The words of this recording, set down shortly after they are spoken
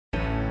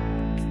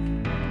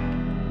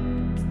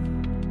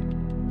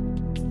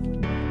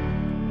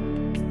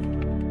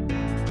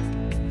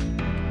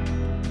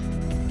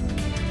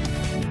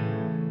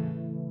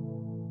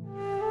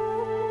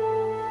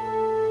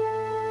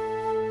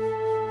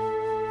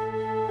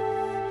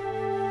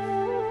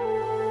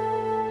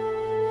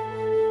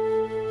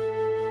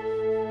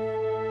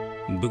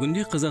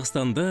Бүгінде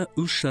Қазақстанда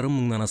 3,5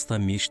 мыңнан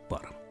астам мешіт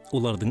бар.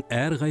 Олардың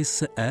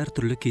әрқайсысы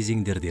әртүрлі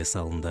кезеңдерде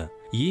салынды.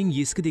 Ең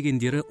ескі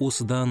дегендері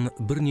осыдан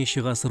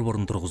бірнеше ғасыр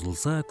бұрын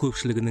тұрғызылса,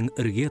 көпшілігінің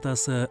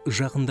іргетасы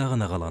жақында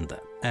ғана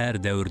қаланды. Әр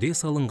дәуірде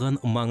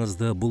салынған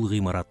маңызды бұл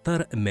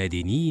ғимараттар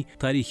мәдени,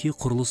 тарихи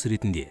құрылыс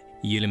ретінде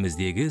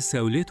еліміздегі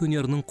сәулет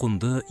өнерінің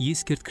құнды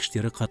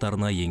ескерткіштері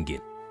қатарына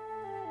енген.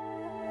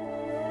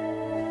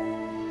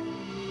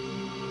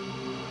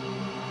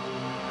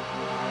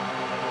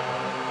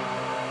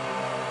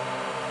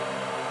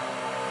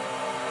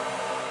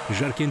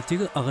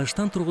 Жаркенттегі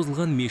ағаштан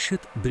тұрғызылған мешіт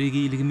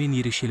бірегейлігімен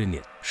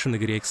ерекшеленеді. Шыны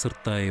керек,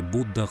 сырттай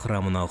Будда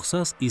храмына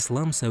ұқсас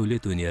ислам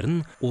сәулет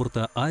өнерін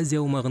Орта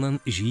Азия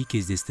аумағынан жиі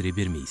кездестіре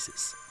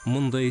бермейсіз.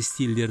 Мұндай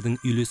стильдердің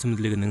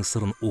үйлесімділігінің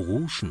сырын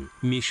ұғу үшін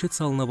мешіт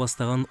салына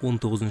бастаған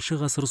 19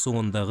 ғасыр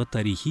соңындағы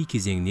тарихи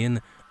кезеңнен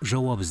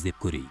жауап іздеп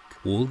көрейік.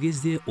 Ол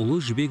кезде Ұлы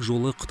Жібек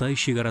жолы Қытай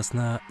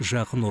шекарасына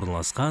жақын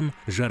орналасқан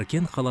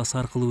Жаркент қаласы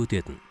арқылы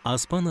өтетін.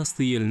 Аспан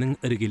асты елінің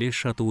іргелес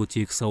жатуы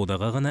тек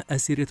саудаға ғана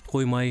әсер етіп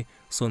қоймай,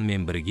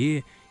 сонымен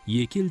бірге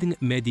екі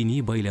елдің мәдени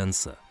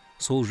байланысы,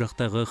 сол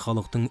жақтағы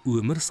халықтың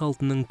өмір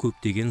салтының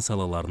көптеген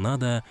салаларына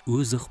да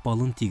өз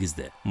ықпалын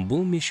тигізді.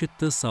 Бұл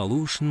мешітті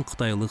салу үшін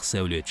қытайлық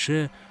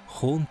сәулетші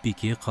Хон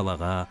Пике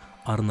қалаға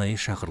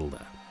арнайы шақырылды.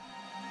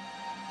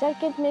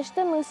 Жаркент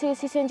мешіті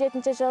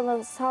 1887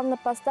 жылы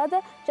салынып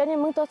бастады, және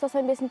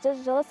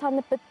 1995 жылы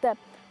салынып бітті.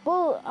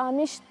 Бұл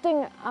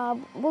мешіттің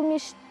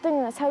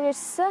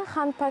сәулетшісі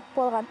Хон Пике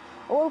болған.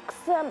 Ол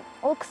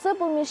кісі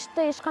бұл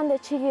мешітті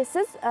ешқандай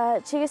чегесіз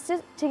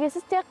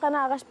тек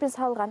қана ағашпен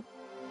салған.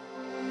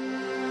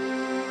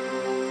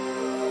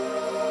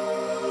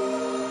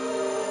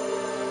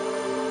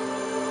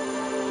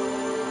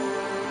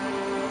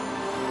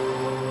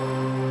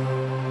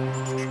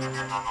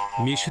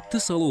 Мешітті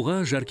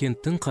салуға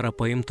Жаркенттің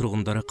қарапайым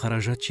тұрғындары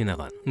қаражат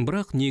жинаған.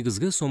 Бірақ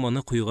негізгі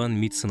соманы құйған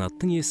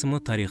меценаттың есімі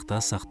тарихта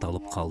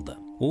сақталып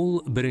қалды. Ол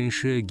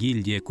бірінші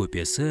гильдия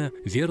көпесі,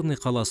 Верный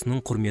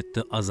қаласының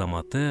құрметті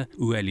азаматы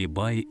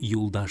Уәлибай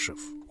Юлдашев.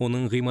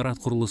 Оның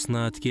ғимарат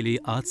құрылысына тікелей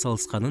ат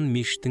салысқанын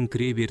мешіттің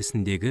кіре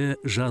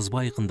берісіндегі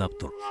жазба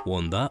айқындап тұр.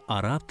 Онда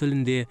араб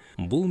тілінде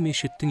бұл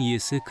мешіттің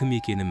иесі кім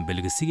екенін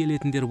білгісі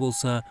келетіндер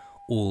болса,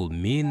 ол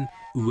мен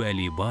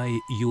Уәлибай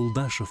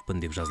Юлдашевпін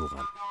деп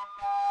жазылған.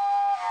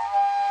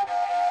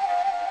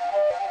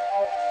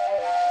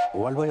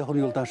 Уәлибай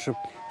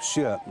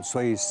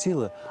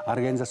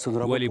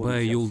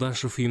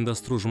Юлдашев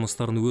ұйымдастыру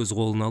жұмыстарын өз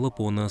қолына алып,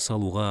 оны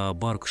салуға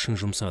бар күшін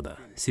жұмсады.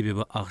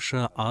 Себебі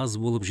ақша аз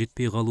болып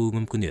жетпей қалуы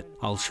мүмкін еді,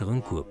 ал шығын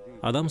көп.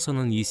 Адам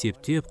санын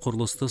есептеп,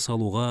 құрылысты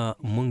салуға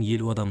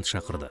 1050 адамды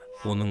шақырды.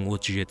 Оның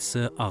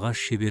 37-сі ағаш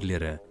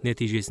шеберлері.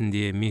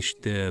 Нәтижесінде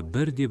мешітті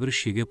бірде-бір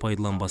шеге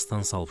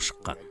пайдаланбастан салып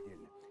шыққан.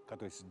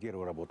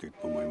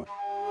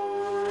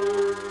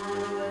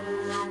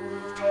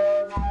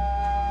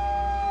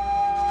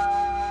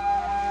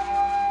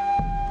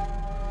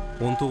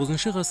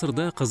 19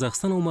 ғасырда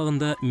Қазақстан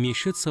аумағында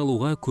мешіт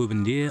салуға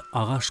көбінде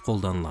ағаш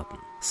қолданылатын.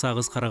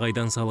 Сағыз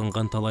қарағайдан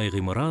салынған талай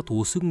ғимарат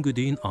осы күнге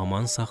дейін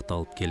аман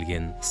сақталып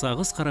келген.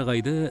 Сағыз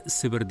қарағайды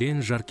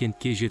Сібірден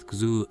Жаркентке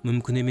жеткізу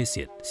мүмкін емес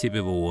еді.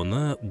 Себебі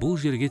оны бұл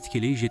жерге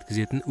тікелей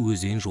жеткізетін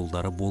өзен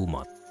жолдары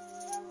болмады.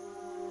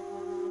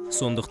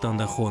 Сондықтан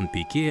да Хон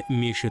Пике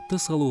мешітті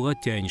салуға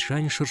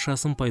Тянь-Шань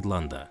шыршасын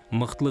пайдаланды.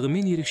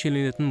 Мықтылығымен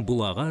ерекшеленетін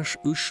бұл ағаш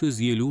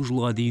 350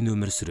 жылға дейін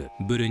өмір сүреді.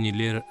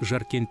 Бөренелер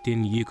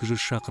Жаркенттен 200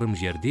 шақырым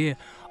жерде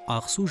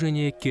Ақсу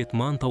және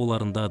Кетман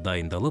тауларында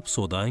дайындалып,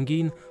 содан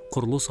кейін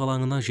құрылыс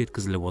алаңына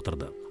жеткізіліп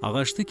отырды.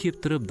 Ағашты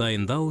кептіріп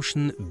дайындау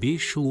үшін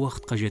 5 жыл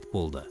уақыт қажет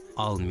болды.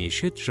 Ал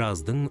мешіт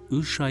жаздың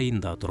 3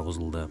 айында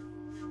тұрғызылды.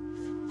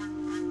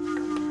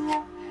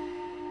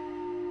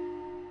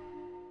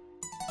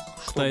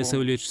 Қытай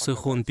сәулетшісі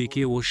Хон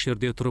Пике осы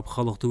жерде тұрып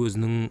халықты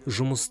өзінің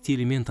жұмыс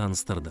стилімен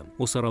таныстырды.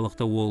 Осы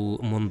аралықта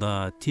ол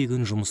мұнда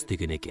тегін жұмыс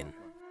істеген екен.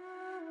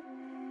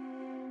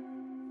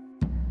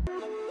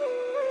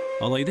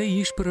 Алайда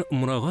ешбір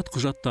мұрағат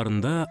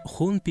құжаттарында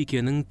Хон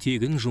Пикенің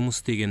тегін жұмыс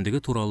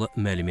істегендігі туралы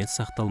мәлімет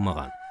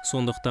сақталмаған.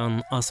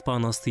 Сондықтан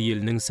аспан асты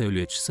елінің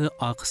сәулетшісі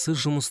ақысыз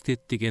жұмыс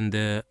істеді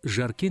дегенді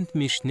Жаркент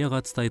мешітіне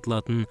қатысты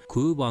айтылатын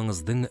көп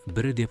аңыздың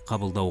бірі деп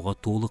қабылдауға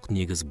толық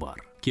негіз бар.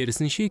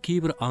 Керісінше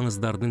кейбір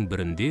аңыздардың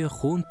бірінде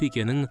Хон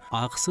Пикенің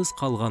ақысыз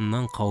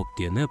қалғаннан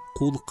қауіптеніп,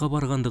 қулыққа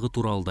барғандығы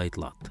туралы да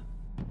айтылады.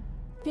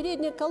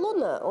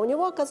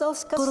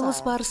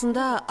 Құрылыс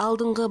барысында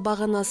алдыңғы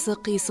бағанасы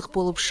қисық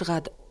болып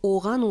шығады.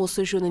 Оған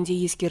осы жөнінде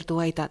ескерту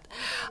айтады.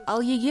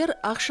 Ал егер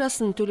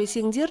ақшасын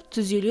төлесеңдер,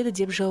 түзеледі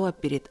деп жауап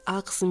береді.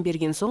 Ақысын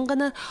берген соң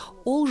ғана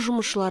ол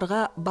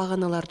жұмысшыларға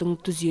бағаналардың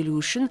түзелу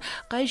үшін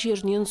қай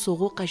жерінен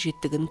соғу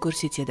қажеттігін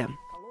көрсетеді.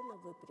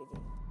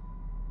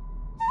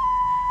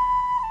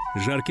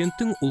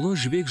 Жаркенттің Ұлы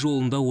Жібек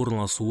жолында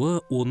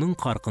орналасуы оның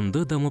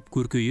қарқынды дамып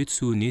көркейе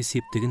түсуіне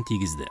септігін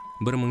тигізді.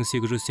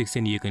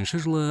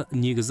 1882 жылы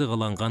негізі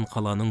қаланған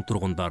қаланың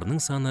тұрғындарының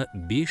саны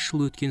 5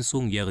 жыл өткен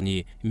соң,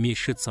 яғни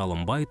мешіт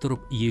салынбай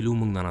тұрып 50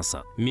 мыңнан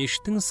асады.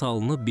 Мешіттің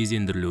салынып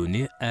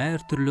безендірілуіне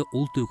әртүрлі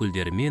ұлт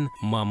өкілдері мен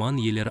маман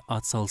иелері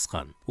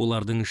атсалысқан.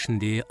 Олардың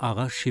ішінде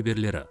ағаш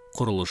шеберлері,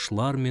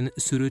 құрылысшылар мен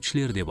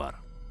суретшілер де бар.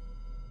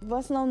 В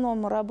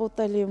основном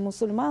работали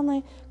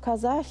мусульманы,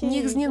 казахи.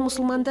 Негізінен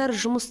мұсылмандар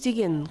жұмыс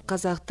істеген: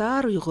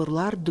 қазақтар,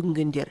 ұйғырлар,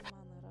 дүнгендер.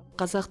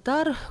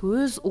 Қазақтар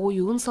өз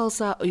оюын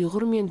салса,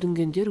 ұйғыр мен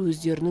дүнгендер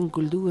өздерінің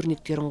гүлді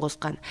өрнектерін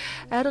қосқан.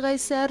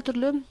 Әрқайсысы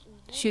әртүрлі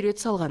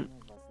сурет салған.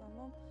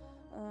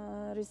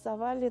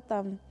 Рисовали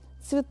там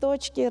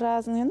цветочки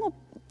разные, ну,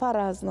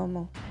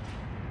 по-разному.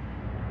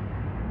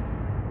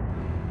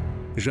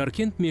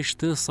 Жаркент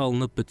мешіті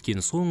салынып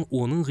біткен соң,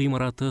 оның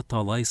ғимараты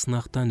талай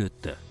сынақтан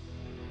өтті.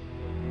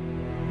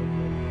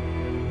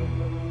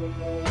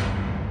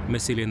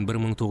 Мәселен,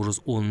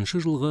 1910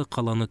 жылғы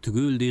қаланы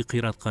түгелдей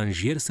қиратқан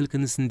жер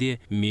сілкінісінде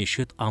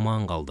мешіт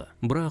аман қалды.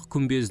 Бірақ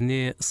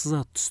күмбезіне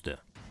сызат түсті.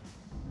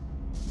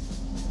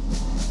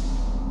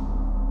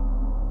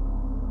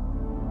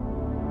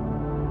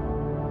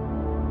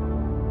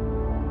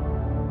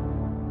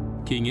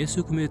 Кеңес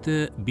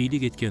үкіметі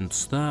билік еткен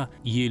тұста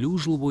 50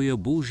 жыл бойы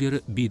бұл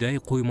жер бидай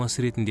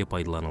қоймасы ретінде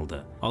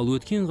пайдаланылды. Ал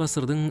өткен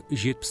ғасырдың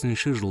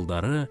 70-ші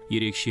жылдары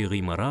ерекше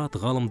ғимарат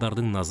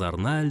ғалымдардың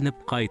назарына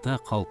ілініп, қайта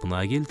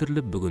қалпына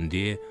келтіріліп,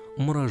 бүгінде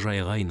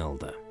мұражайға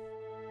айналды.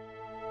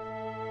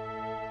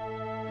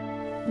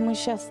 Мы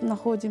сейчас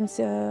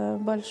находимся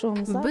в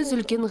большом зале. Біз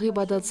үлкен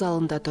ғибадат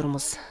залында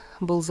тұрмыз.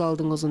 Бұл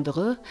залдың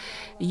ұзындығы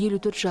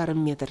 54,5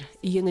 метр,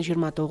 ені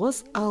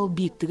 29, ал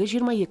биіктігі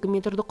 22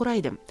 метрді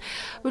құрайды.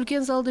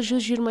 Үлкен залды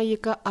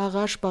 122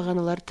 ағаш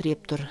бағаналар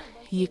тіреп тұр.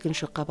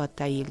 Екінші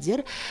қабатта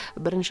әйелдер,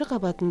 бірінші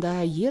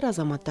қабатында ер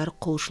азаматтар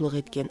құлшылық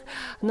еткен.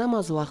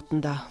 Намаз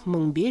уақытында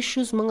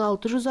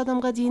 1500-1600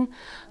 адамға дейін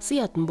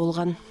сыятын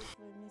болған.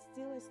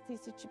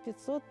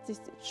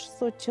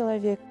 1500-1600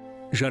 человек.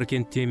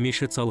 Жаркентте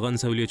мешіт салған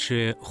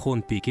сәулетші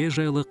Хон Пике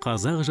жайлы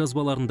қазақ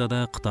жазбаларында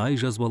да, Қытай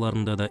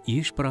жазбаларында да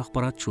ешбір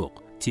ақпарат жоқ.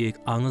 Тек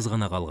аңыз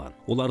ғана қалған.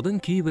 Олардың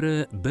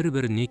кейбірі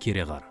бір-біріне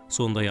кереғар.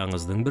 Сондай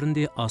аңыздың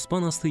бірінде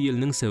аспан асты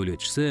елінің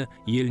сәулетшісі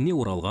еліне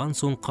оралған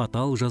соң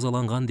қатал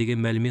жазаланған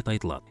деген мәлімет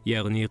айтылады.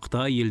 Яғни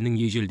Қытай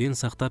елінің ежелден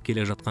сақтап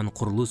келе жатқан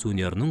құрылыс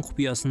өнерінің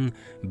құпиясын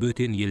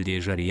бөтен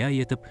елде жария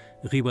етіп,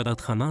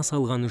 ғибадатхана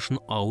салған үшін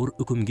ауыр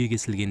үкімге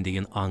кесілген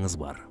деген аңыз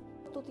бар.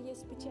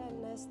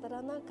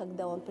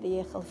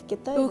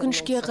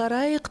 Өкінішке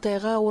қарай,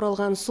 Қытайға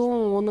оралған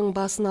соң оның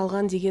басын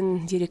алған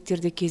деген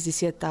деректерде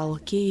кездеседі. Ал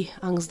кей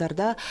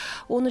аңыздарда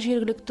оны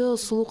жергілікті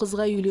сұлу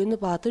қызға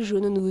үйленіп, аты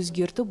жөнін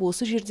өзгертіп,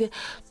 осы жерде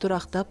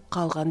тұрақтап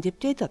қалған деп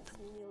те айтады.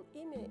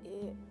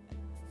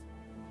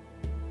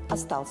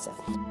 Остался.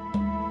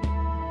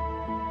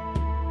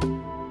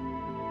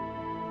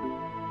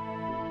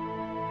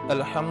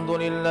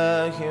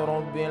 Алхамдулиллахи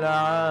роббил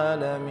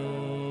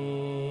аламин.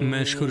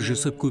 Мәшһүр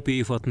Жүсіп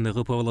Көпеев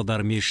атындағы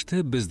Павлодар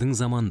мешіті біздің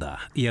заманда,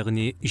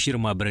 яғни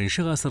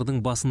 21 ғасырдың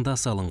басында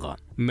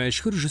салынған.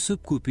 Мәшһүр Жүсіп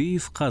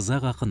Көпеев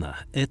қазақ ақыны,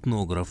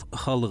 этнограф,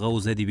 халық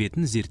ауыз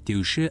әдебиетін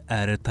зерттеуші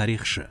әрі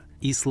тарихшы.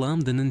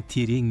 Ислам дінін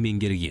терең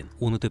меңгерген,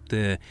 оны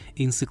тіпті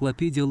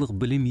энциклопедиялық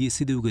білім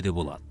иесі деуге де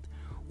болады.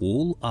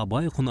 Ол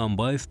Абай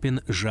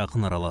Құнанбаевпен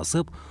жақын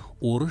араласып,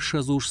 орыс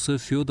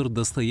жазушысы Федор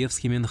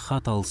Достоевскиймен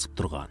хат алысып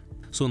тұрған.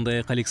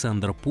 Сондай-ақ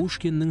Александр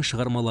Пушкиннің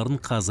шығармаларын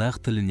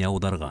қазақ тіліне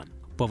аударған.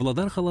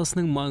 Павлодар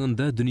қаласының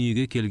маңында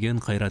дүниеге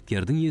келген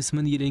қайраткердің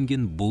есімін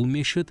еленген бұл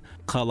мешіт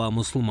қала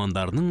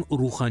мұсылмандарының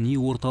рухани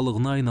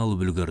орталығына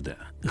айналып үлгерді.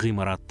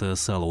 Ғимаратты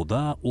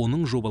салуда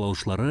оның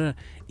жобалаушылары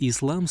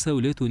ислам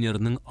сәулет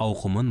өнерінің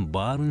ауқымын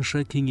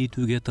барынша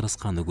кеңейтуге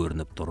тырысқаны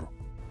көрініп тұр.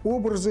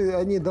 Образы,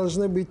 они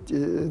должны быть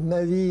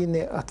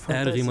навеяны от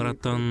фантазии. Әр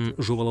ғимараттан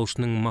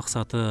жобалаушының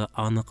мақсаты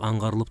анық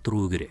аңғарылып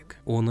тұруы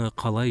керек. Оны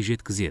қалай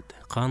жеткізеді,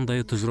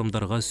 қандай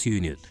тұжырымдарға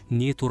сүйенеді,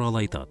 не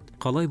туралы айтады.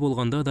 Қалай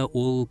болғанда да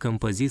ол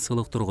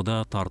композициялық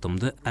тұрғыда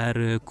тартымды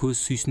әрі көз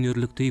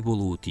сүйсінерліктей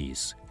болуы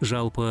тиіс.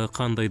 Жалпы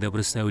қандай да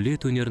бір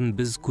сәулет өнерін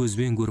біз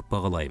көзбен көріп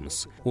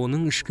бағалаймыз.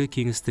 Оның ішкі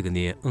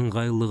кеңістігіне,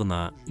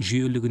 ыңғайлылығына,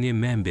 жүйелігіне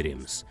мән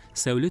береміз.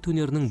 Сәулет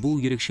өнерінің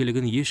бұл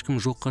ерекшелігін ешкім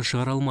жоққа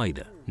шығара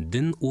алмайды.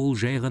 Дін ол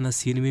жай ғана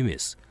сенім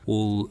емес.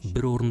 Ол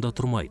бір орында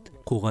тұрмайды.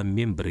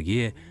 Қоғаммен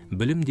бірге,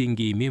 білім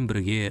деңгейімен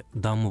бірге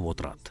дамып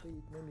отырады.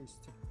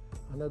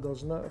 Она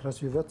должна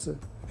развиваться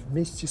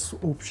вместе с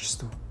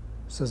обществом,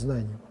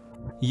 сознанием.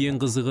 Ең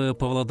қызығы,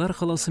 Павлодар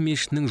қаласы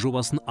мешітінің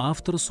жобасын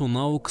автор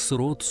сонау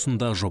КСРО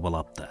тұсында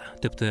жобалапты.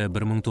 Тіпті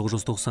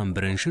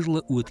 1991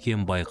 жылы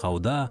өткен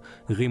байқауда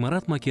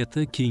ғимарат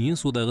макеті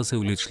Кеңес одағы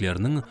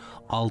сәулетшілерінің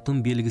алтын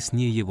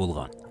белгісіне ие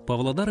болған.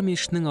 Павлодар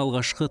мешітінің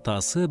алғашқы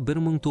тасы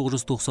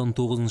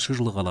 1999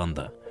 жылы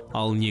қаланды.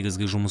 Ал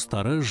негізгі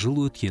жұмыстары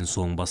жыл өткен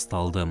соң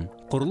басталды.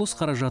 Құрылыс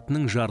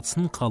қаражатының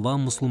жартысын қала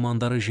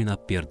мұсылмандары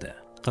жинап берді.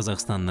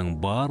 Қазақстанның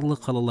барлық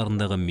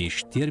қалаларындағы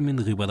мешіттер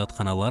мен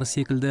ғибадатханалар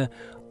секілді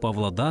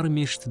Павлодар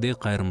мешіті де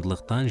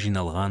қайырымдылықтан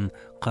жиналған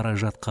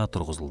қаражатқа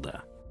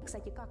тұрғызылды.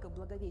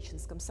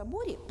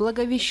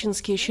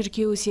 Благовещенский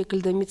шіркеуі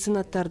секілді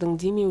меценаттардың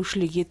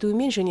демеушілік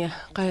етуімен және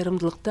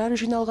қайырымдылықтан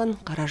жиналған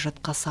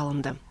қаражатқа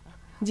салынды.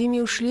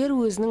 Демеушілер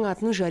өзінің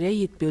атын жария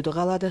етпеуді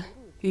қалады.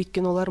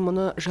 Өйткені олар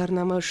мұны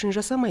жарнама үшін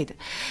жасамайды.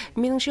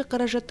 Меніңше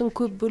қаражаттың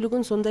көп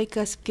бөлігін сондай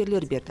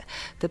кәсіпкерлер берді.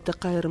 Тіпті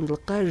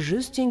қайырымдылыққа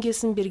 100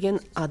 теңгесін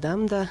берген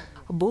адам да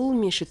бұл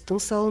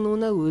мешіттің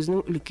салынуына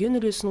өзінің үлкен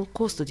үлесін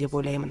қосты деп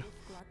ойлаймын.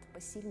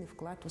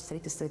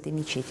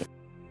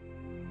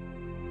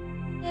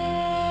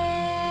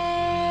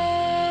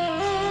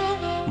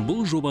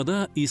 Бұл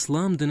жобада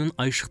ислам дінін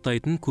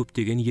айшықтайтын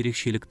көптеген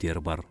ерекшеліктер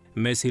бар.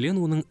 Мәселен,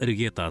 оның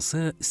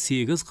іргетасы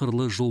 8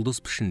 қырлы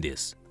жұлдыз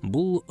пішіндес.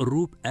 Бұл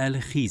руб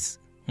әл-хиз,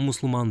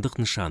 мұсылмандық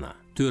нышаны.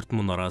 4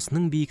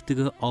 мұнарасының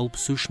биіктігі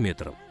 63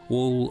 метр.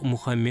 Ол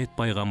Мұхаммед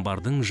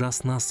пайғамбардың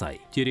жасына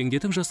сай.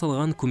 Тереңдетіп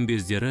жасалған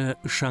күмбездері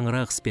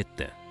шаңырақ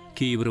іспетті.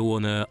 Кейбірі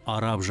оны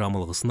араб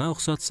жамылғысына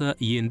ұқсатса,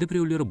 енді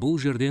біреулер бұл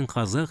жерден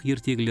қазақ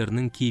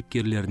ертегілерінің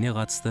кейіпкерлеріне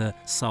қатысты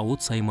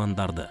сауыт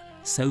саймандарды,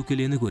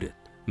 сәукелені көреді.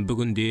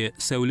 Бүгінде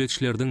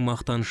сәулетшілердің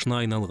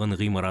мақтанышына айналған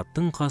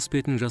ғимараттың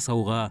қасбетін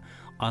жасауға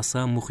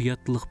аса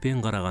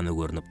мұқияттылықпен қарағаны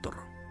көрініп тұр.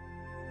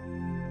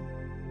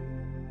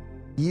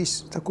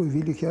 Есть такой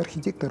великий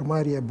архитектор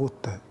Мария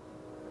Ботта,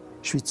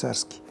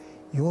 швейцарский.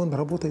 И он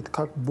работает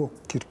как бог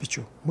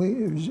кирпичу.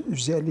 Мы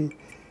взяли...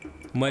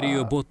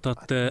 Марио Ботта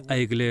атты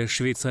әйгілі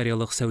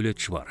швейцариялық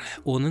сәулетші бар.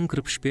 Оның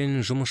кірпішпен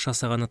жұмыс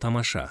жасағаны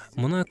тамаша.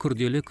 Мұна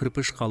күрделі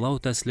кірпіш қалау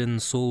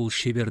тәсілін сол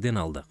шеберден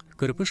алдық.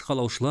 Кірпіш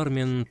қалаушылар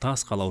мен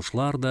тас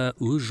қалаушылар да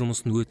өз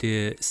жұмысын өте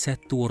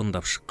сәтті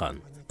орындап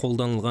шыққан.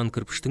 Қолданылған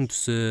кірпіштің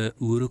түсі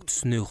өрік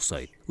түсіне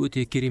ұқсайды.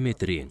 Өте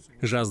керемет рең.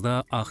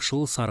 Жазда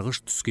ақшыл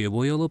сарғыш түске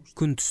боялып,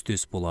 күн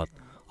түстес болады.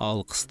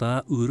 Ал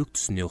қыста өрік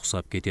түсіне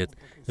ұқсап кетеді.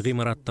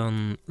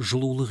 Ғимараттан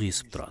жылулық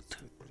есіп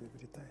тұрады.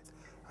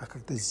 А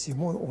когда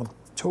зимой он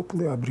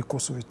теплый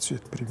абрикосовый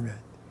цвет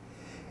применяет.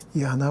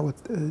 И она вот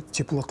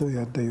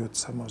теплотой отдает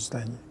само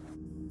здание.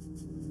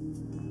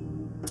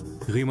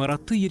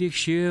 Ғимаратты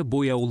ерекше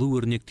бояулы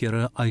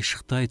өрнектері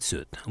айшықтай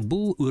түседі.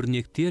 Бұл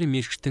өрнектер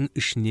мешіттің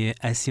ішіне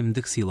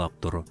әсемдік сыйлап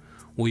тұр.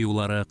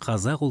 Оюлары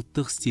қазақ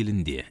ұлттық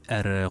стилінде,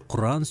 әрі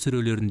Құран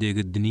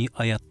сүрелеріндегі діни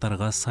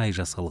аяттарға сай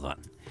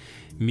жасалған.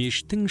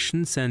 Мешіттің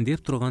ішін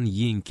сәндеп тұрған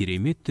ең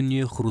керемет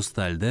дүние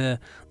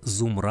хрустальды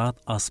зумрат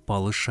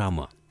аспалы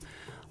шамы.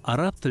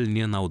 Араб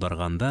тілінен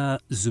аударғанда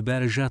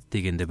зүбәржат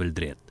дегенді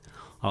білдіреді.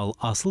 Ал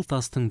асыл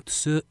тастың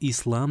түсі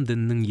ислам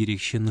дінінің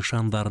ерекше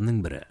нышандарының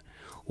бірі.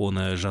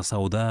 Оны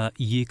жасауда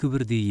екі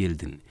бірдей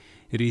елдің,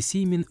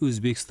 Ресей мен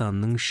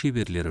Өзбекстанның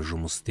шеберлері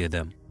жұмыс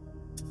істеді.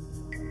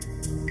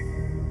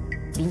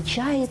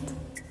 Венчает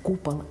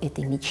купол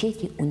этой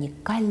мечети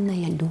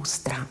уникальная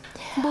люстра.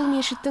 Бұл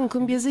мешіттің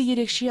күмбезі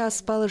ерекше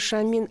аспалы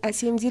шаммен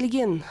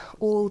әсемделген.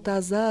 Ол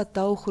таза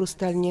тау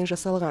хрусталінен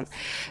жасалған.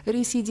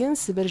 Ресейден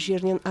Сібір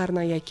жерінен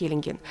арнайы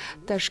әкелінген.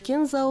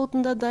 Ташкент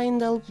зауытында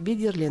дайындалып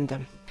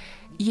бедерленді.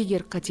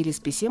 Егер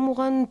қателеспесем,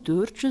 оған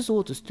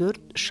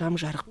 434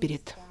 шам жарық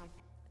береді.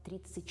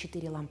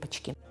 34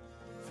 лампочки.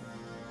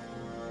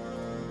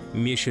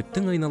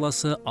 Мешіттің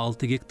айналасы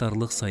 6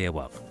 гектарлық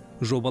саябақ.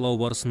 Жобалау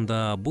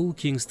барысында бұл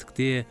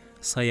кеңістікте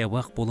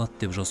саябақ болады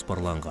деп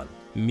жоспарланған.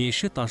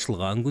 Мешіт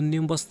ашылған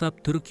күннен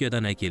бастап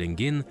Түркиядан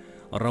әкелінген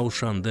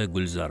раушанды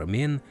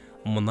гүлзарымен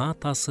мына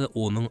тасы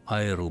оның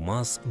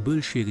айырылмас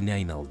бөлшегіне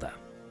айналды.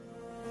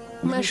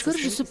 Мәшһүр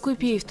Жүсіп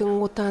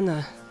Көпеевтің отаны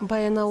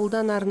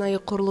Баянауылдан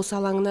арнайы құрылыс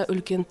алаңына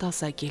үлкен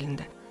тас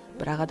әкелінді.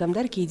 Бірақ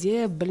адамдар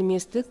кейде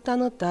білместік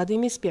танытады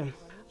емес пе?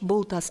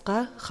 Бұл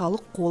тасқа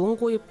халық қолын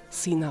қойып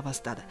сыйына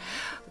бастады.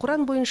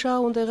 Құран бойынша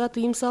ондайға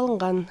тыйым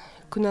салынған.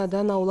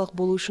 Күнәдан аулақ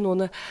болу үшін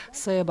оны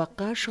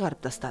саябаққа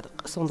шығарып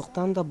тастадық.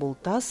 Сондықтан да бұл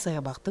тас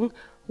саябақтың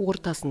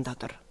ортасында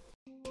тұр.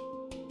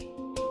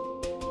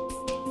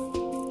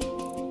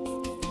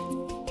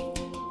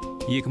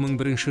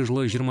 2001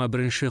 жылы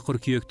 21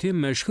 қыркүйекте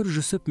мәшһүр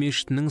Жүсіп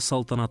мешітінің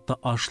салтанатты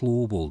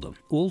ашылуы болды.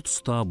 Ол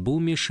тұста бұл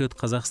мешіт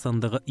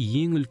Қазақстандағы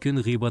ең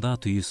үлкен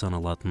ғибадат үйі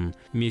саналатын.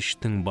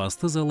 Мешіттің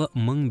басты залы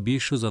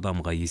 1500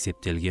 адамға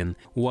есептелген.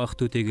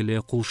 Уақыт өте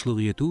келе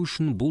құлшылық ету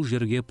үшін бұл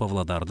жерге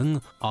Павлодардың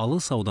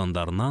алыс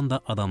аудандарынан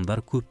да адамдар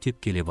көптеп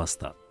келе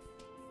бастады.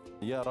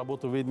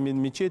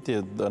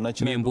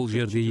 Мен бұл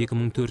жерде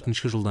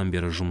 2004 жылдан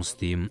бері жұмыс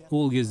істеймін.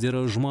 Ол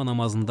кездері жұма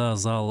намазында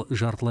зал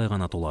жартылай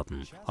ғана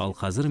толатын. Ал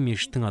қазір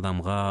мешіттің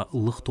адамға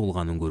лық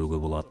толғанын көруге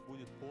болады.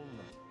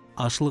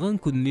 Ашылған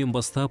күннен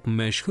бастап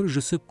мәшһүр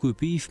Жүсіп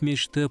Көпеев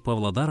мешіті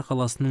Павлодар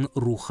қаласының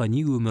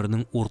рухани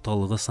өмірінің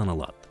орталығы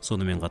саналады.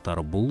 Сонымен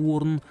қатар бұл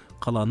орын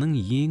қаланың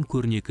ең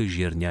көрнекі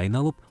жеріне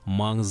айналып,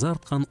 маңызы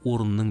артқан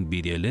орынның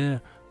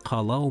беделі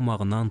қала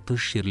аумағынан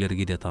тыс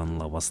жерлерге де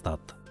таныла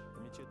бастады.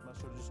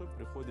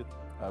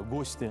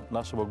 гости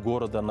нашего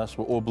города,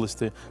 нашего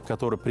области,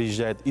 которые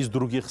приезжают из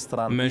других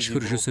стран.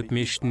 Мәшһүр Жүсіп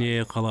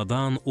мешітіне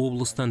қаладан,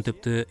 облыстан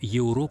тіпті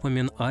Еуропа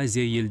мен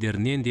Азия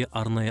елдерінен де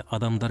арнайы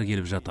адамдар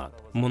келіп жатады.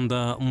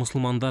 Мұнда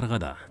мұсылмандарға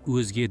да,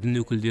 өзге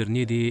дін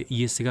өкілдеріне де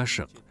есік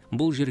ашық.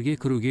 Бұл жерге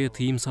кіруге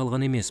тыйым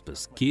салған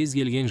емеспіз. Кез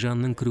келген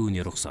жанның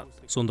кіруіне рұқсат.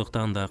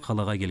 Сондықтан да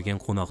қалаға келген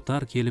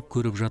қонақтар келіп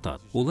көріп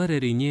жатады. Олар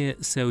әрине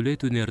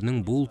сәулет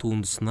өнерінің бұл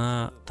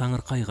туындысына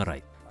таңырқай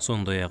қарайды.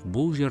 Сондай-ақ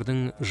бұл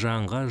жердің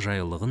жанға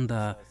жайлылығын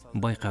да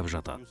байқап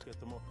жатады.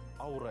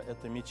 Аура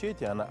этой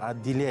мечети, она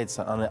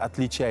отделяется, она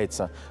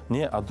отличается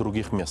не от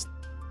других мест.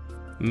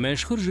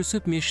 Мәшһүр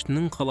Жүсіп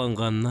мешітінің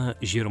қаланғанына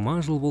 20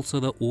 жыл болса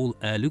да, ол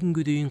әлі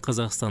күнге дейін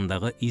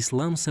Қазақстандағы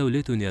ислам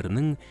сәулет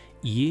өнерінің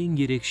ең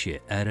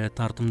ерекше әрі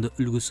тартымды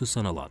үлгісі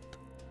саналады.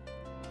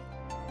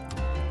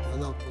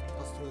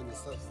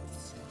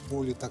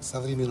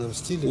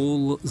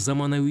 Ол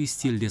заманауи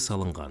стильде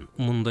салынған.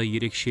 Мұнда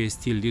ерекше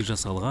стильде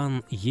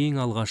жасалған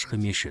ең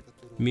алғашқы мешіт.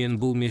 Мен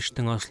бұл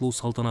мешіттің ашылу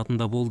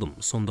салтанатында болдым,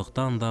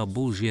 сондықтан да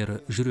бұл жер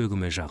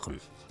жүрегіме жақын.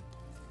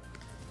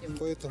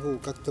 Поэтому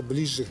как-то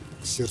ближе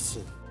к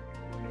сердцу.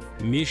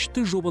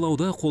 Мешітті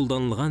жобалауда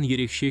қолданылған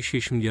ерекше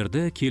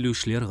шешімдерді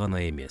келушілер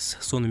ғана емес,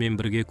 сонымен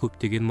бірге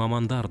көптеген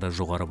мамандар да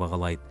жоғары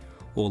бағалайды.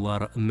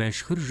 Олар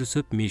мәшһүр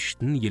Жүсіп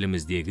мешітін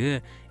еліміздегі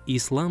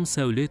ислам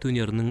сәулет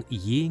өнерінің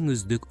ең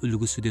үздік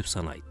үлгісі деп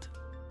санайды.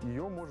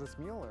 Ее можно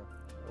смело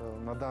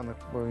на данном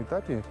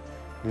этапе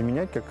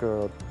применять как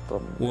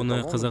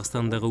Оны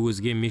Қазақстандағы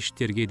өзге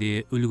мешіттерге де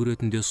үлгі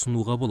ретінде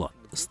ұсынуға болады.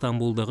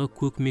 Стамбулдағы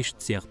көк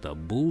мешіт сияқты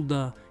бұл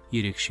да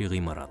ерекше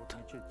ғимарат.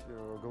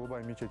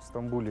 Голубая мечеть в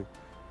Стамбуле,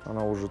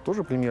 она уже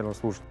тоже примерно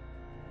служит.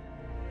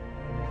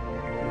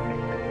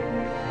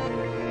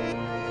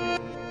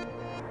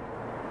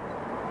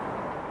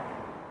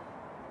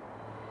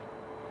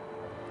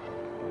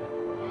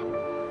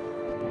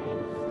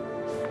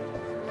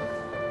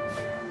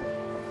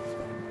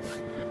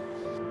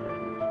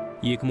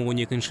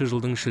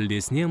 жылдың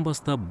шілдесінен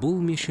бастап бұл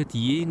мешіт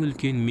ең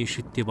үлкен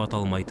мешіт деп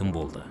аталмайтын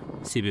болды.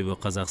 Себебі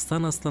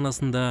Қазақстан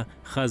астанасында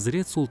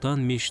Хазрет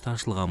Сұлтан мешіті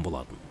ашылған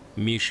болатын.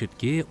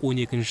 Мешітке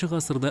 12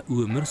 ғасырда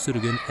өмір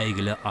сүрген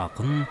әйгілі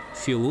ақын,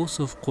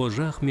 философ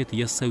Қожа Ахмет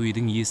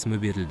Яссауидің есімі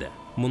берілді.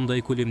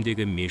 Мұндай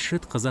көлемдегі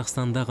мешіт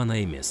Қазақстанда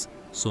ғана емес,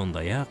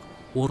 сондай-ақ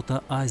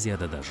Орта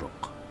Азияда да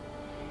жоқ.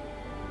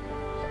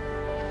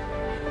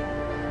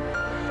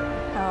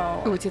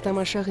 Өте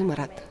тамаша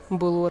ғимарат.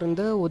 Бұл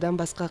орынды одан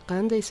басқа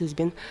қандай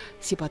сөзбен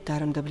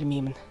сипаттарымды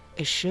білмеймін.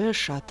 Іші,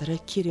 шатыры,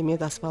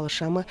 керемет аспалы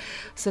шамы,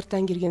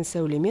 сырттан келген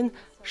сәулемен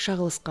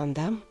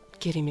шағылысқанда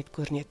керемет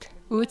көрінеді.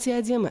 Өте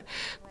әдемі.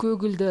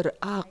 Көгілдір,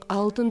 ақ,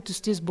 алтын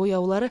түстес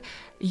бояулары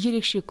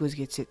ерекше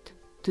көзге түседі.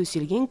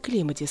 Төселген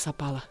кілемі де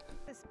сапалы.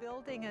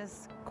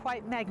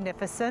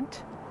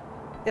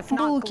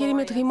 Бұл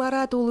керемет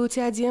ғимарат, ол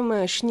өте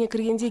әдемі. Ішіне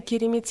кіргенде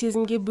керемет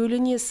сезімге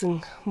бөленесің.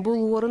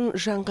 Бұл орын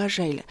жанға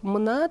жайлы.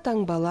 Мына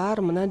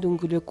таңбалар, мына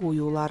дөңгелек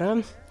оюлары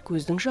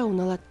көздің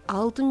жауын алады.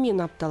 Алтынмен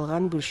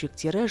апталған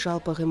бөлшектері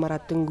жалпы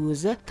ғимараттың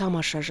өзі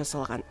тамаша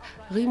жасалған.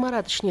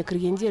 Ғимарат ішіне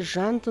кіргенде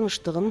жан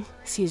тыныштығын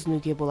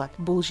сезінуге болады.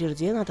 Бұл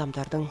жерден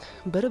адамдардың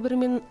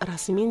бір-бірімен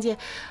расымен де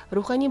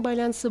рухани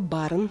байланысы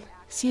барын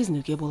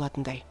сезінуге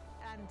болатындай.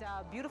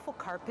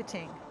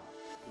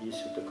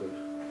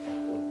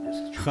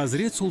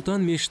 Хазрет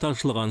Сұлтан мешіті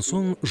ашылған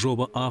соң,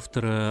 жоба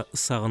авторы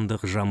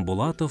Сағындық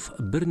Жанболатов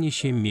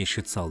бірнеше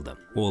мешіт салды.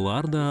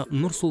 Олар да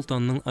Нұр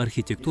Сұлтанның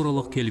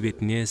архитектуралық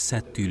келбетіне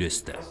сәтті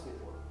үйлесті.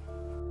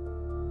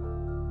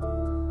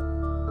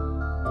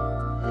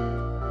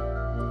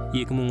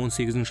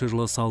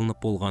 жылы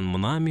салынып болған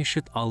мына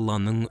мешіт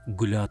Алланың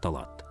гүлі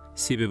аталады.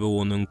 Себебі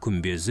оның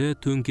күмбезі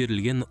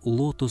төңкерілген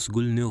лотос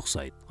гүліне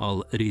ұқсайды,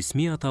 ал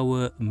ресми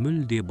атауы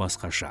мүлде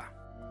басқаша.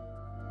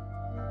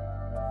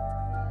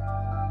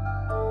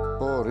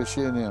 По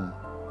решениям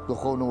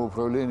Духовного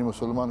управления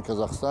мұсылман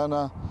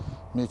Казахстана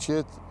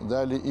мечет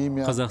дали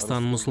имя...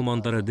 Қазақстан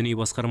мұсылмандары діни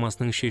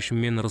басқармасының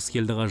шешіммен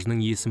Рыскелді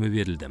қажының есімі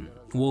берілді.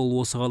 Ол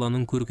осы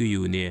қаланың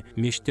көркеюіне,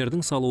 мешіттердің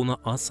салуына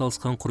ат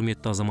салысқан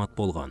құрметті азамат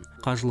болған,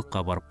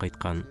 қажылыққа барып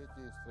қайтқан.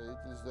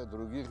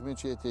 Других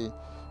мечетей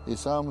и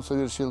сам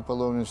совершил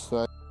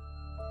паломничество.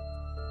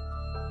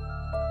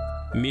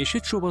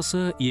 Мешіт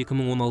жобасы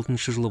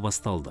 2016 жылы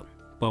басталды.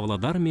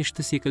 Павлодар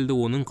мешіті секілді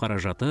оның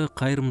қаражаты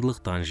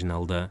қайырымдылықтан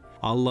жиналды.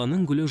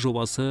 Алланың гүлі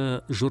жобасы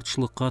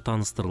жұртшылыққа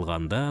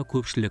таныстырылғанда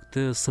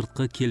көпшілікті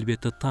сыртқы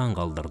келбеті таң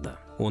қалдырды.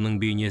 Оның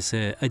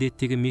бейнесі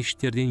әдеттегі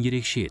мешіттерден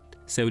ерекше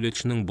еді.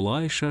 Сәулетшінің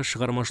бұлайша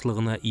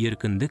шығармашылығына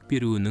еркіндік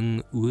беруінің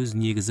өз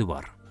негізі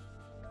бар.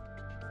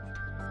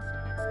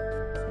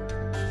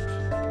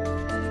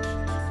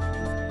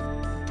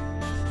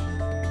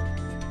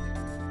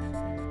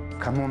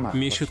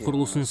 Мешіт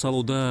құрылысын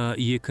салуда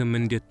екі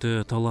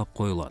міндетті талап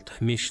қойылады.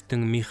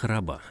 Мешіттің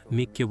михрабы,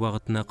 Мекке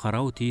бағытына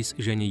қарау тиіс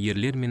және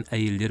ерлер мен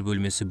әйелдер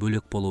бөлмесі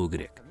бөлек болуы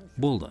керек.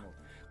 Болды.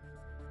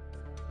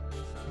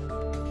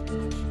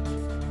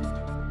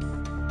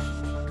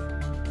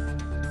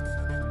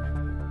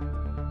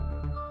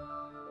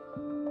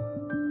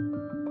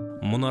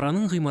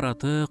 Мұнараның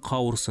ғимараты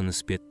қауырсын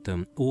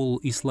іспетті. Ол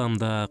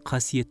исламда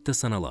қасиетті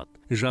саналады.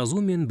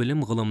 Жазу мен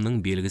білім ғылымның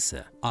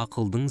белгісі,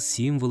 ақылдың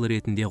символы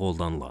ретінде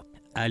қолданылады.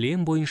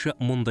 Әлем бойынша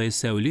мұндай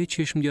сәулет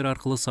шешімдер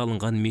арқылы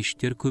салынған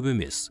мешіттер көп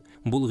емес.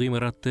 Бұл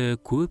ғимаратты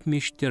көп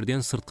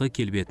мешіттерден сыртқы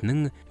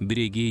келбетінің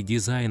бірегей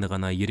дизайны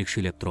ғана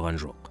ерекшелеп тұрған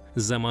жоқ.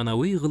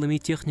 Заманауи ғылыми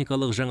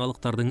техникалық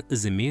жаңалықтардың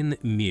ізімен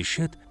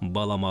мешіт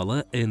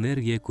баламалы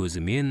энергия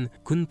көзімен,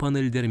 күн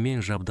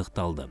панельдермен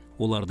жабдықталды.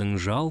 Олардың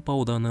жалпы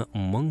ауданы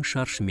 1000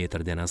 шаршы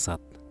метрден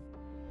асады.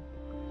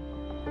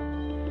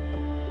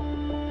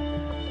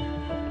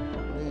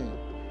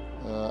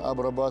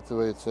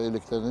 Обрабатывается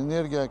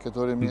электроэнергия,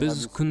 которая...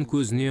 Біз күн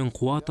көзінен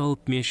қуат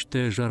алып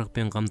мешітті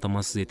жарықпен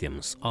қамтамасыз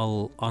етеміз,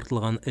 ал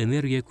артылған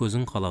энергия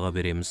көзін қалаға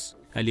береміз.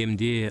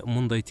 Әлемде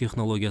мұндай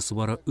технологиясы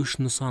бары 3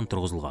 нысан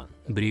тұрғызылған.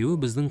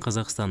 Біреуі біздің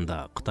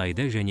Қазақстанда,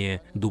 Қытайда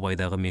және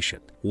Дубайдағы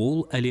мешіт.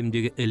 Ол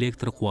әлемдегі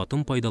электр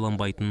қуатын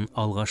пайдаланбайтын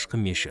алғашқы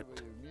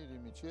мешіт.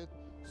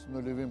 С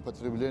нулевым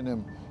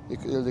потреблением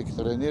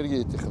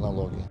электроэнергии и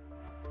технологий.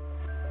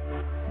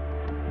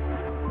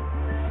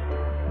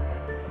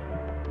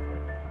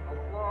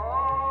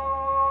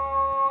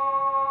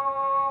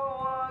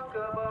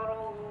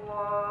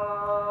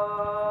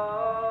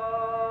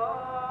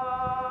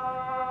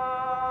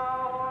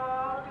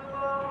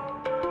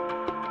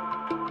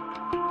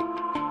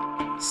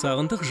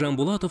 Сағындық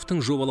Жанболатовтың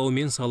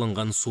жобалауымен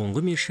салынған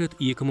соңғы мешіт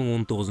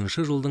 2019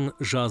 жылдың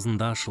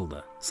жазында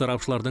ашылды.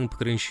 Сарапшылардың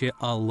пікірінше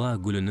Алла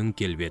гүлінің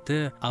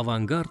келбеті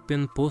авангард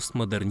пен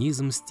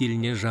постмодернизм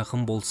стиліне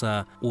жақын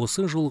болса,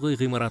 осы жылғы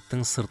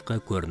ғимараттың сыртқы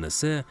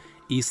көрінісі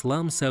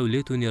ислам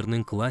сәулет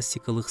өнерінің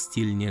классикалық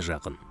стиліне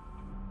жақын.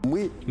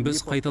 Біз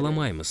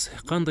қайталамаймыз,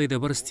 қандай да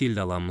бір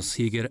стильді аламыз.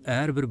 Егер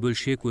әрбір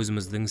бөлшек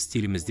өзіміздің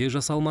стилімізде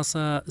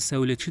жасалмаса,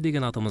 сәулетші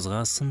деген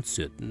атымызға сын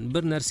түседі.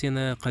 Бір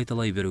нәрсені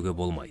қайталай беруге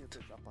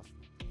болмайды.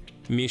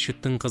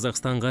 Мешіттің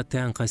Қазақстанға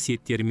тән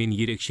қасиеттерімен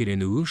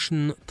ерекшеленуі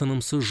үшін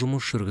тынымсыз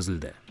жұмыс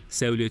жүргізілді.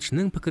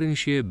 Сәулетшінің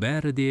пікірінше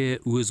бәрі де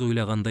өз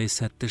ойлағандай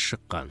сәтті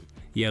шыққан.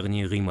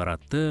 Яғни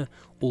ғимаратты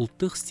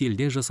ұлттық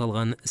стильде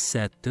жасалған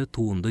сәтті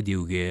туынды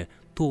деуге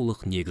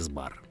толық негіз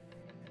бар.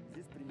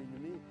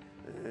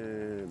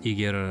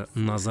 Егер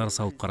назар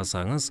салып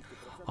қарасаңыз,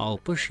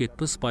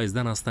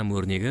 60-70% астам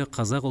өрнегі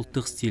қазақ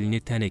ұлттық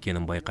стиліне тән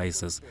екенін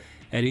байқайсыз.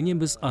 Әрине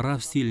біз араб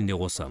стилінде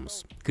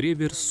қосамыз.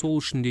 Кіреберіс сол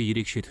үшін де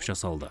ерекшетіп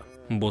жасалды.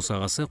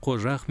 Босағасы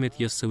Қожа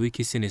Ахмет Яссауи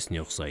кесенесіне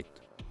ұқсайды.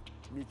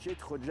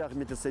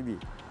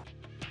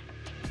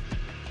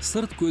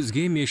 Сырт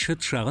көзге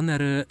мешіт шағын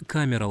әрі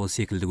камералы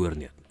секілді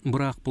көрінеді.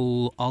 Бірақ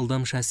бұл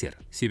алдамшы әсер.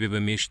 Себебі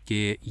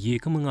мешітке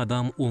 2000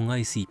 адам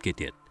оңай сыйып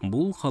кетеді.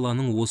 Бұл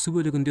қаланың осы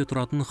бөлігінде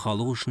тұратын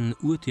халық үшін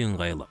өте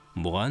ыңғайлы.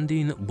 Бұған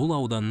дейін бұл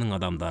ауданның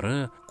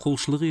адамдары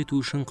құлшылық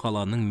ету үшін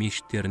қаланың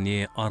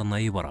мешіттеріне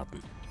арнайы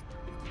баратын.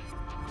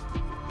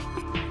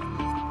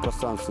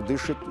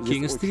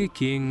 Кеңістігі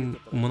кең,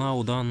 мына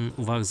аудан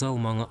вокзал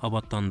маңы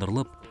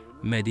абаттандырылып,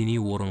 мәдени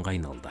орынға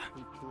айналды.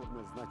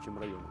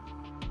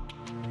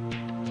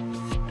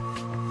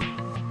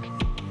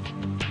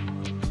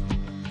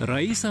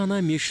 Раиса ана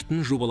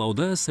мешітін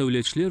жобалауда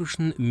сәулетшілер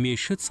үшін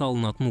мешіт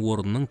салынатын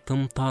орынның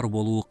тым тар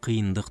болуы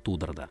қиындық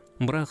тудырды.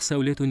 Бірақ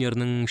сәулет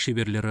өнерінің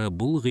шеберлері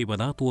бұл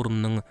ғибадат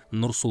орынның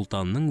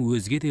Нұр-Сұлтанның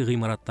өзге де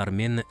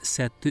ғимараттармен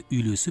сәтті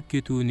үйлесіп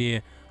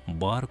кетуіне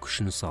бар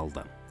күшін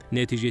салды.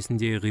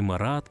 Нәтижесінде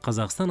ғимарат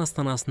Қазақстан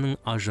астанасының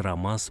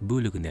ажырамас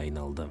бөлігіне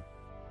айналды.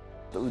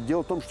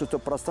 Дело в том, что это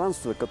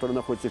пространство, которое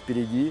находится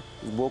впереди,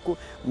 сбоку,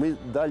 мы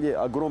дали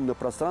огромное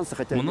пространство,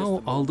 хотя...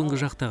 Мынау алдыңғы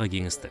жақтағы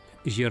кеңістік.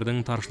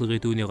 Жердің таршылық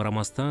етуіне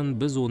қарамастан,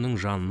 біз оның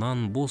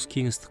жанынан бос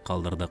кеңістік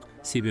қалдырдық.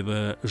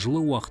 Себебі жылы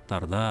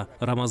уақыттарда,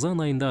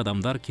 Рамазан айында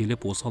адамдар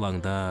келіп осы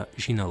алаңда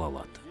жинала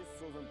алады.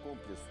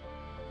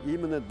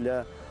 Именно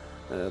для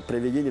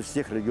проведения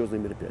всех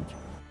религиозных мероприятий.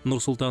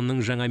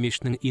 Нұр-Сұлтанның жаңа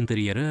мешітінің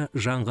интерьері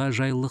жанға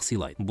жайлылық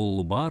сыйлайды.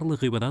 Бұл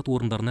барлық ғибадат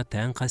орындарына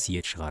тән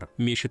қасиет шығар.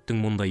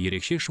 Мешіттің мұндай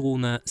ерекше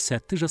шығуына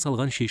сәтті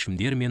жасалған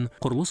шешімдер мен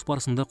құрылыс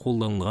барысында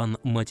қолданылған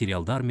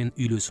материалдар мен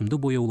үйлесімді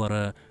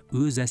бояулары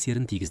өз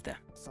әсерін тигізді.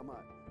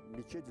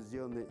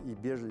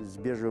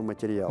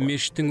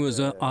 Мешіттің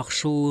өзі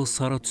ақшыл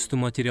сары түсті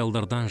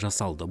материалдардан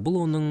жасалды.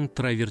 Бұл оның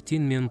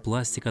травертин мен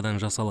пластикадан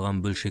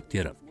жасалған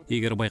бөлшектері.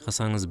 Егер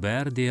байқасаңыз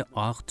бәрі де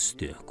ақ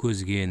түсте,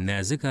 көзге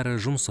нәзік әрі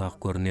жұмсақ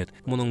көрінеді.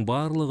 Мұның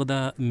барлығы да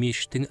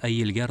мешіттің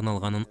әйелге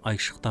арналғанын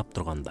айшықтап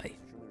тұрғандай.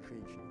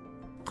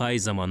 Қай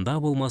заманда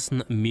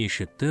болмасын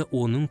мешітті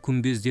оның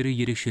күмбездері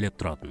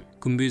ерекшелеп тұратын.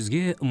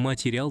 Күмбезге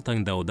материал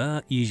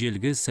таңдауда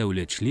ежелгі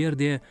сәулетшілер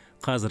де,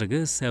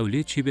 қазіргі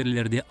сәулет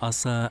шеберлерде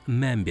аса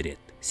мән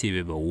береді.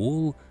 Себебі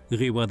ол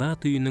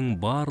ғибадат үйінің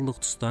барлық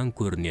тұстан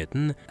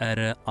көрінетін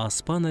әрі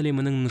аспан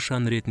әлемінің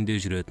нышан ретінде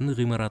жүретін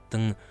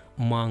ғимараттың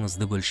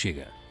маңызды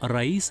бөлшегі.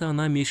 Раиса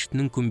ана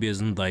мешітінің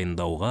күмбезін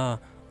дайындауға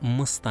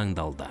мыс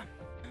таңдалды.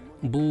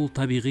 Бұл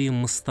табиғи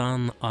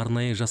мыстан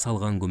арнайы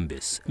жасалған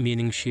күмбез.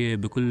 Меніңше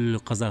бүкіл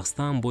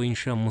Қазақстан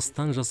бойынша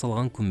мыстан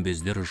жасалған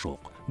күмбездер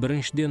жоқ.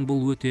 Біріншіден,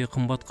 бұл өте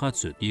қымбатқа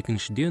түседі.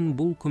 Екіншіден,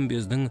 бұл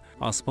күмбездің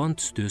аспан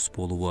түстес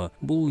болуы.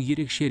 Бұл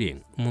ерекше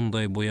рең.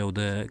 Мұндай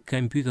бояуды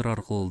компьютер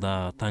арқылы да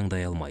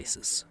таңдай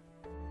алмайсыз.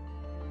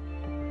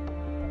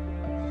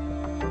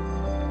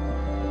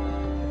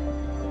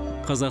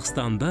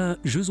 Қазақстанда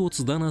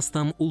 130-дан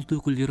астам ұлт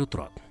өкілдері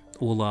тұрады.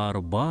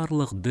 Олар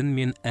барлық дін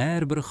мен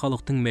әрбір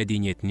халықтың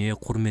мәдениетіне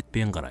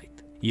құрметпен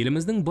қарайды.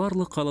 Еліміздің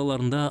барлық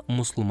қалаларында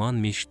мұсылман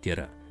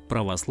мешіттері,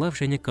 православ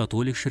және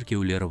католик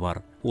шіркеулері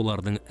бар.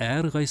 Олардың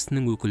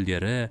әрқайсысының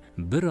өкілдері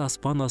бір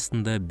аспан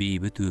астында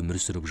бейбіт өмір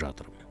сүріп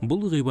жатыр.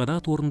 Бұл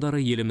ғибадат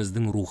орындары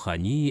еліміздің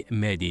рухани,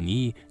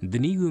 мәдени,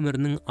 діни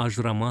өмірінің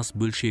ажырамас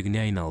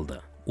бөлшегіне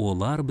айналды.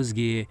 Олар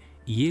бізге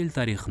ел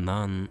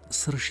тарихынан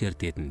сыр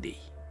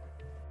шертетіндей.